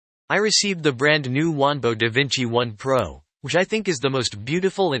I received the brand new wanbo Vinci 1 Pro, which I think is the most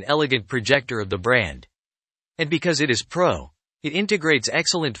beautiful and elegant projector of the brand. And because it is Pro, it integrates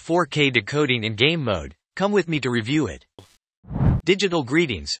excellent 4K decoding in game mode. Come with me to review it. Digital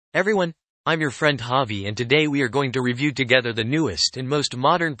greetings, everyone. I'm your friend Javi, and today we are going to review together the newest and most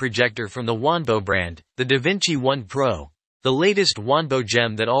modern projector from the wanbo brand, the Vinci 1 Pro. The latest wanbo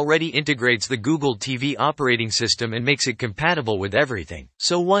gem that already integrates the Google TV operating system and makes it compatible with everything.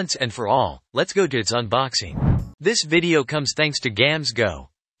 So once and for all, let's go to its unboxing. This video comes thanks to GamsGo,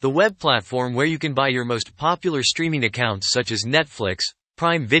 the web platform where you can buy your most popular streaming accounts such as Netflix,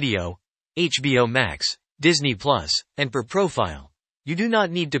 Prime Video, HBO Max, Disney Plus, and per profile. You do not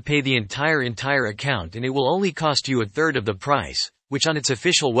need to pay the entire account, and it will only cost you a third of the price, which on its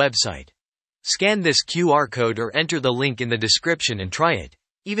official website. Scan this QR code or enter the link in the description and try it,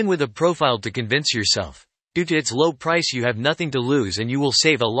 even with a profile, to convince yourself. Due to its low price, you have nothing to lose and you will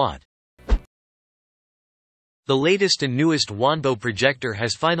save a lot. The latest and newest wanbo projector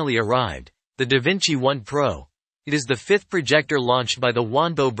has finally arrived, the Vinci 1 Pro. It is the fifth projector launched by the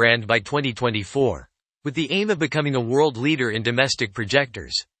wanbo brand by 2024, with the aim of becoming a world leader in domestic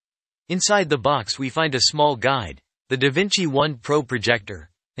projectors. Inside the box we find a small guide, the Vinci 1 Pro projector,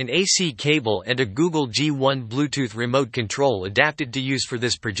 an AC cable and a Google G1 Bluetooth remote control adapted to use for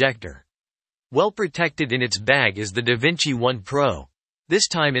this projector. Well protected in its bag is the Vinci 1 Pro, this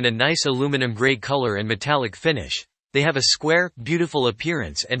time in a nice aluminum gray color and metallic finish. They have a square, beautiful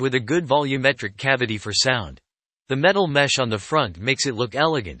appearance and with a good volumetric cavity for sound. The metal mesh on the front makes it look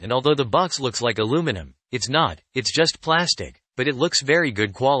elegant, and although the box looks like aluminum, it's not, it's just plastic, but it looks very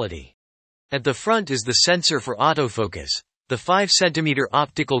good quality. At the front is the sensor for autofocus, the 5cm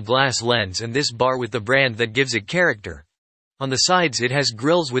optical glass lens, and this bar with the brand that gives it character. On the sides it has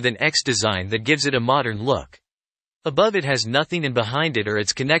grills with an X design that gives it a modern look. Above it has nothing, and behind it are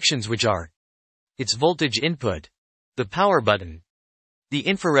its connections, which are its voltage input, the power button, the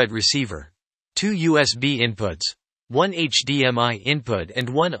infrared receiver, 2 USB inputs, 1 HDMI input and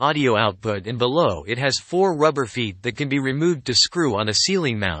 1 audio output, and below it has 4 rubber feet that can be removed to screw on a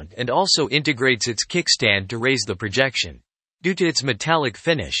ceiling mount, and also integrates its kickstand to raise the projection. Due to its metallic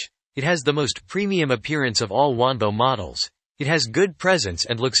finish, it has the most premium appearance of all wanbo models. It has good presence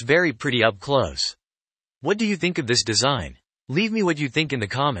and looks very pretty up close. What do you think of this design? Leave me what you think in the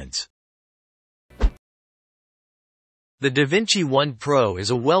comments. The Vinci 1 Pro is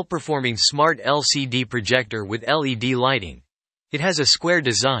a well-performing smart LCD projector with LED lighting. It has a square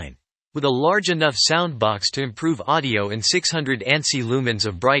design, with a large enough sound box to improve audio and 600 ANSI lumens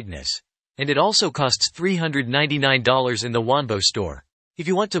of brightness. And it also costs $399 in the wanbo store. If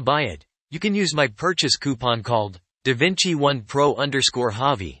you want to buy it, you can use my purchase coupon called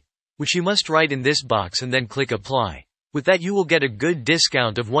Vinci1Pro_Javi, which you must write in this box and then click apply. With that you will get a good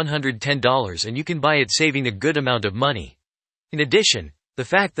discount of $110 and you can buy it, saving a good amount of money. In addition, the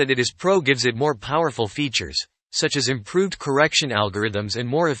fact that it is Pro gives it more powerful features, such as improved correction algorithms and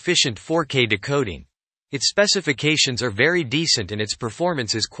more efficient 4K decoding. Its specifications are very decent and its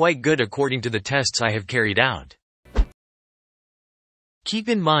performance is quite good according to the tests I have carried out. Keep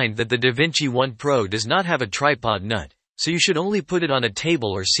in mind that the Vinci 1 Pro does not have a tripod nut, so you should only put it on a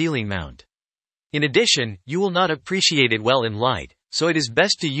table or ceiling mount. In addition, you will not appreciate it well in light, so it is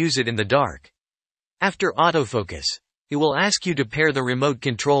best to use it in the dark. After autofocus, it will ask you to pair the remote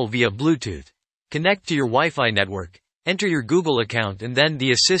control via Bluetooth, connect to your Wi-Fi network, enter your Google account, and then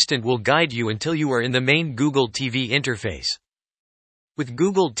the assistant will guide you until you are in the main Google TV interface. With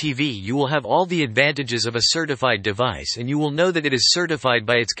Google TV you will have all the advantages of a certified device, and you will know that it is certified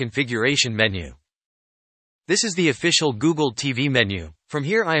by its configuration menu. This is the official Google TV menu. From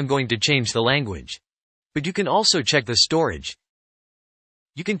here I am going to change the language. But you can also check the storage.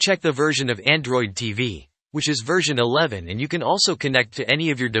 You can check the version of Android TV, which is version 11, and you can also connect to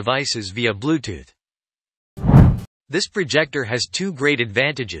any of your devices via Bluetooth. This projector has two great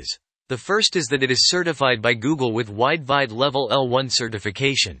advantages. The first is that it is certified by Google with Widevide Level L1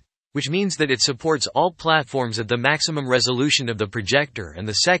 certification, which means that it supports all platforms at the maximum resolution of the projector, and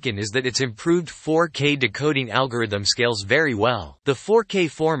the second is that its improved 4K decoding algorithm scales very well. The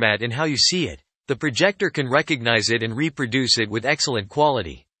 4K format and how you see it, the projector can recognize it and reproduce it with excellent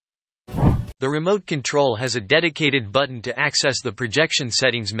quality. The remote control has a dedicated button to access the projection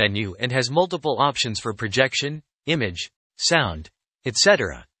settings menu and has multiple options for projection, image, sound,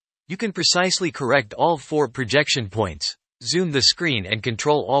 etc. You can precisely correct all 4 projection points, zoom the screen and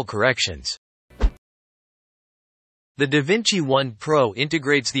control all corrections. The Vinci 1 Pro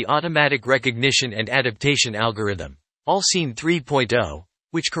integrates the automatic recognition and adaptation algorithm, ALScene 3.0,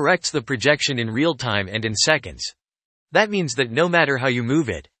 which corrects the projection in real time and in seconds. That means that no matter how you move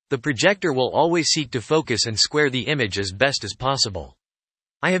it, The projector will always seek to focus and square the image as best as possible.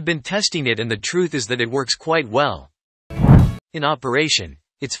 I have been testing it and the truth is that it works quite well. In operation,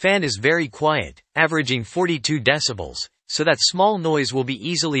 its fan is very quiet, averaging 42 decibels, so that small noise will be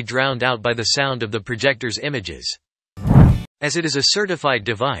easily drowned out by the sound of the projector's images. As it is a certified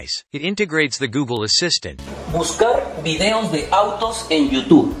device, it integrates the Google Assistant. Buscar videos de autos en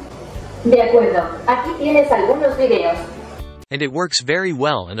YouTube. De acuerdo, aquí tienes algunos videos. And it works very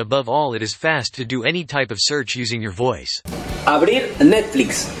well, and above all it is fast to do any type of search using your voice. Abrir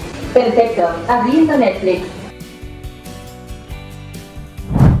Netflix. Perfecto, abriendo Netflix.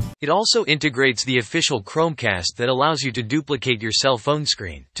 It also integrates the official Chromecast that allows you to duplicate your cell phone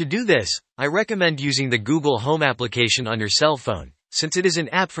screen. To do this, I recommend using the Google Home application on your cell phone, since it is an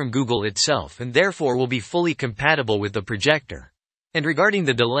app from Google itself and therefore will be fully compatible with the projector. And regarding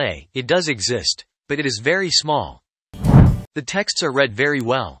the delay, it does exist, but it is very small. The texts are read very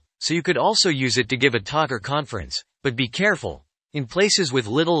well, so you could also use it to give a talk or conference, but be careful, in places with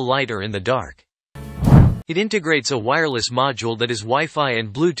little light or in the dark. It integrates a wireless module that is Wi-Fi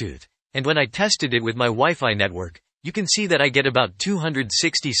and Bluetooth, and when I tested it with my Wi-Fi network, you can see that I get about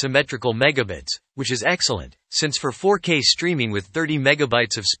 260 symmetrical megabits, which is excellent, since for 4K streaming with 30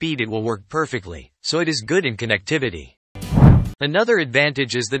 megabytes of speed it will work perfectly, so it is good in connectivity. Another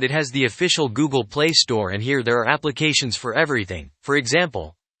advantage is that it has the official Google Play Store, and here there are applications for everything. For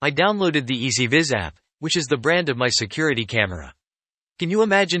example, I downloaded the EasyViz app, which is the brand of my security camera. Can you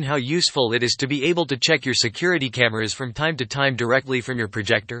imagine how useful it is to be able to check your security cameras from time to time directly from your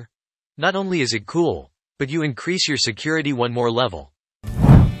projector? Not only is it cool, but you increase your security one more level.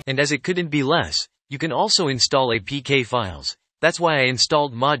 And as it couldn't be less, you can also install APK files. That's why I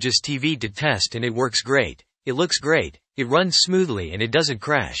installed Mojis TV to test, and it works great. It looks great, it runs smoothly, and it doesn't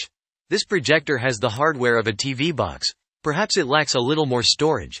crash. This projector has the hardware of a TV box. Perhaps it lacks a little more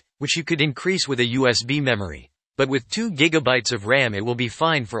storage, which you could increase with a USB memory. But with 2 GB of RAM it will be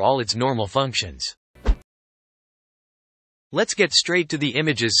fine for all its normal functions. Let's get straight to the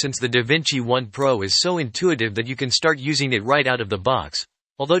images, since the DaVinci 1 Pro is so intuitive that you can start using it right out of the box,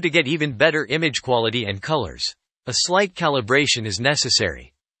 although to get even better image quality and colors, a slight calibration is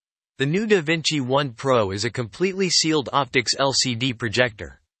necessary. The new DaVinci 1 Pro is a completely sealed optics LCD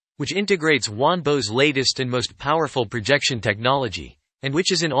projector, which integrates wanbo's latest and most powerful projection technology, and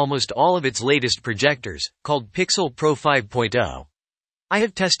which is in almost all of its latest projectors, called Pixel Pro 5.0. I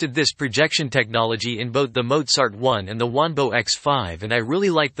have tested this projection technology in both the Mozart 1 and the wanbo X5, and I really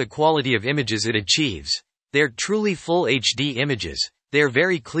like the quality of images it achieves. They are truly full HD images. They are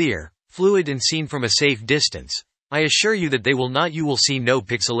very clear, fluid, and seen from a safe distance. I assure you that you will see no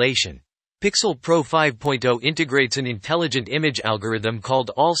pixelation. Pixel Pro 5.0 integrates an intelligent image algorithm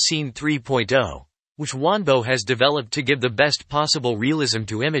called All Scene 3.0. which wanbo has developed to give the best possible realism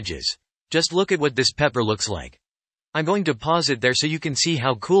to images. Just look at what this pepper looks like. I'm going to pause it there so you can see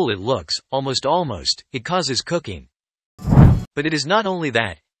how cool it looks. Almost, it causes cooking. But it is not only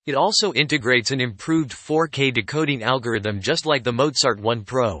that, it also integrates an improved 4K decoding algorithm just like the Mozart 1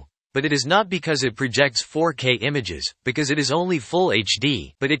 Pro. But it is not because it projects 4K images, because it is only full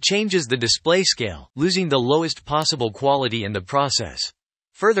HD, but it changes the display scale, losing the lowest possible quality in the process.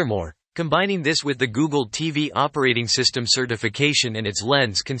 Furthermore, combining this with the Google TV operating system certification and its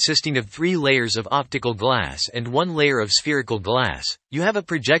lens consisting of 3 layers of optical glass and 1 layer of spherical glass, you have a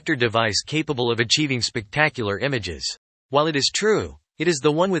projector device capable of achieving spectacular images. While it is true, it is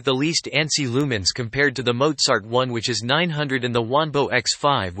the one with the least ANSI lumens compared to the Mozart 1, which is 900, and the wanbo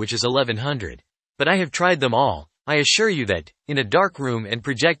X5, which is 1100. But I have tried them all. I assure you that, in a dark room and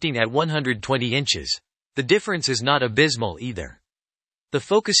projecting at 120 inches, the difference is not abysmal either. The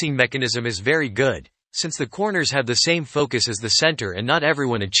focusing mechanism is very good, since the corners have the same focus as the center, and not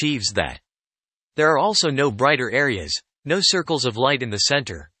everyone achieves that. There are also no brighter areas, no circles of light in the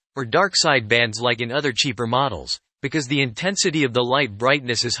center, or dark side bands like in other cheaper models, because the intensity of the light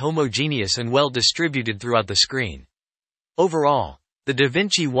brightness is homogeneous and well distributed throughout the screen. Overall, the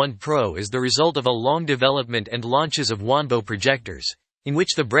DaVinci 1 Pro is the result of a long development and launches of wanbo projectors, in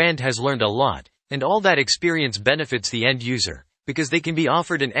which the brand has learned a lot, and all that experience benefits the end user, because they can be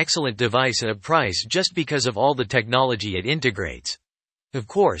offered an excellent device at a price just because of all the technology it integrates. Of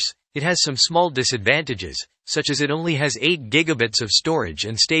course, it has some small disadvantages, such as it only has 8 gigabits of storage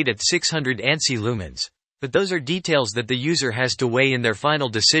and stayed at 600 ANSI lumens, but those are details that the user has to weigh in their final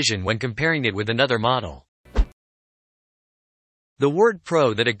decision when comparing it with another model. The word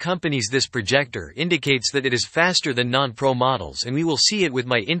Pro that accompanies this projector indicates that it is faster than non-Pro models, and we will see it with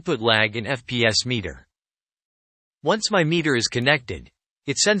my input lag in FPS meter. Once my meter is connected,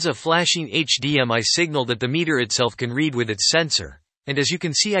 it sends a flashing HDMI signal that the meter itself can read with its sensor, And as you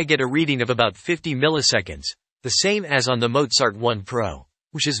can see, I get a reading of about 50 milliseconds, the same as on the Mozart One Pro,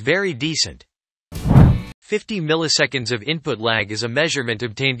 which is very decent. 50 milliseconds of input lag is a measurement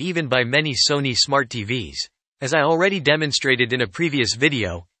obtained even by many Sony smart TVs, as I already demonstrated in a previous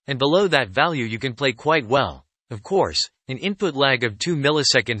video, and below that value you can play quite well. Of course, an input lag of 2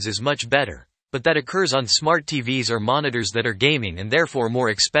 milliseconds is much better, but that occurs on smart TVs or monitors that are gaming and therefore more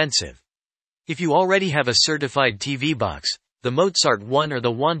expensive. If you already have a certified TV box, the Mozart One or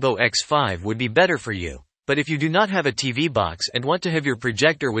the Wanbo X5 would be better for you, but if you do not have a TV box and want to have your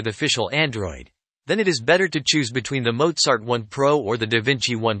projector with official Android, then it is better to choose between the Mozart One Pro or the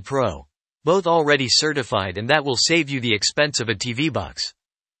Vinci One Pro, both already certified, and that will save you the expense of a TV box.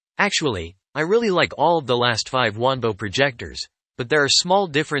 Actually, I really like all of the last 5 Wanbo projectors, but there are small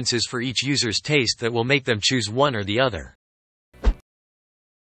differences for each user's taste that will make them choose one or the other.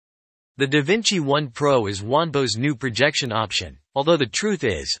 The Vinci One Pro is Wanbo's new projection option. Although the truth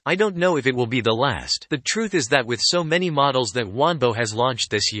is, I don't know if it will be the last. The truth is that with so many models that Wanbo has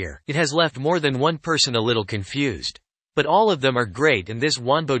launched this year, it has left more than one person a little confused. But all of them are great, and this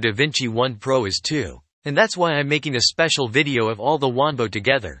Wanbo Vinci One Pro is too. And that's why I'm making a special video of all the Wanbo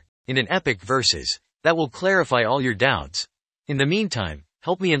together, in an epic versus, that will clarify all your doubts. In the meantime,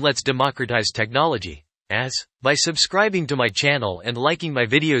 help me and let's democratize technology. By subscribing to my channel and liking my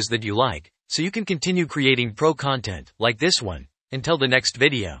videos that you like, so you can continue creating pro content, like this one. Until the next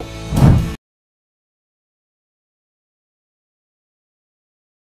video.